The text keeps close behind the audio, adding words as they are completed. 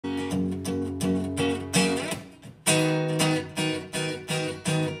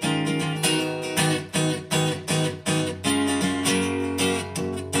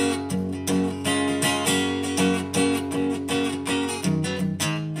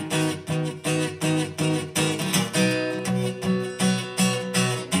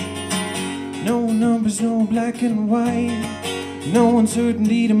black and white, no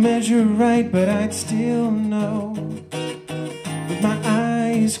uncertainty to measure right, but I'd still know with my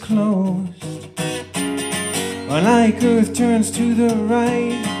eyes closed. Well, like Earth turns to the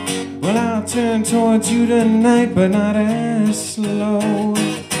right, well, I'll turn towards you tonight, but not as slow.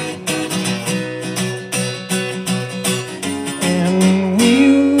 And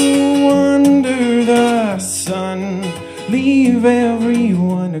we'll wander the sun, leave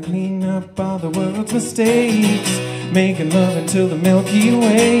everyone to clean up all the world's mistakes, making love until the Milky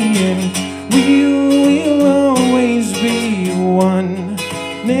Way. And we'll always be one,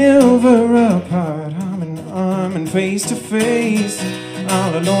 never apart, arm in arm and face to face,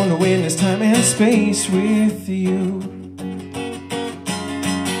 all alone to witness time and space with you.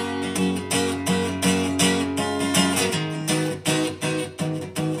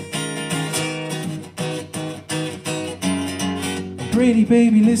 Pretty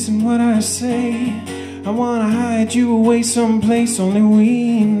baby, listen what I say. I wanna hide you away someplace only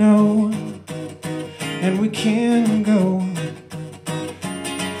we know, and we can go.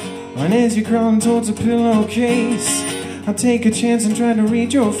 And as you're crawling towards a pillowcase, I'll take a chance and try to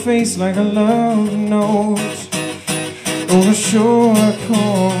read your face like a love note over shore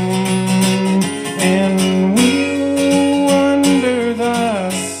come. And we'll wander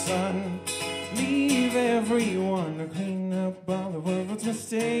the sun, leave everyone to clean up all the world's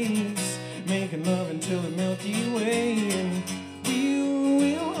mistakes, making love until the Milky Way. And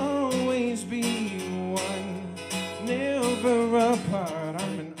we'll always be one, never apart,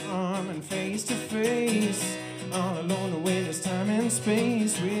 arm in arm and face to face, all alone to witness time and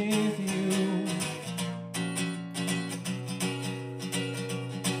space with you.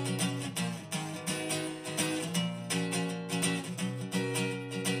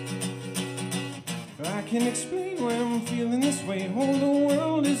 I can explain why I'm feeling this way. Oh, the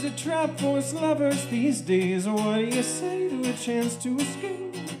world is a trap for us lovers these days. What do you say to a chance to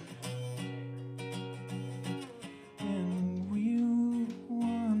escape? And we'll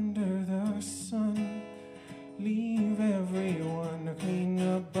wander the sun, leave everyone to clean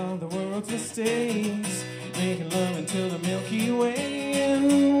up all the world's mistakes, making love until the Milky Way. And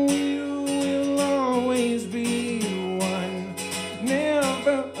we'll always be one,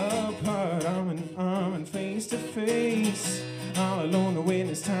 never apart, arm in arm and face to face, all alone to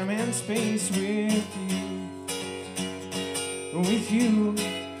witness time and space with you,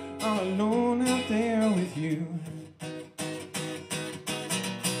 all alone out there with you.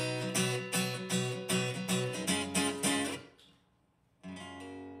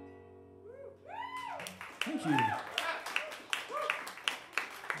 Thank you.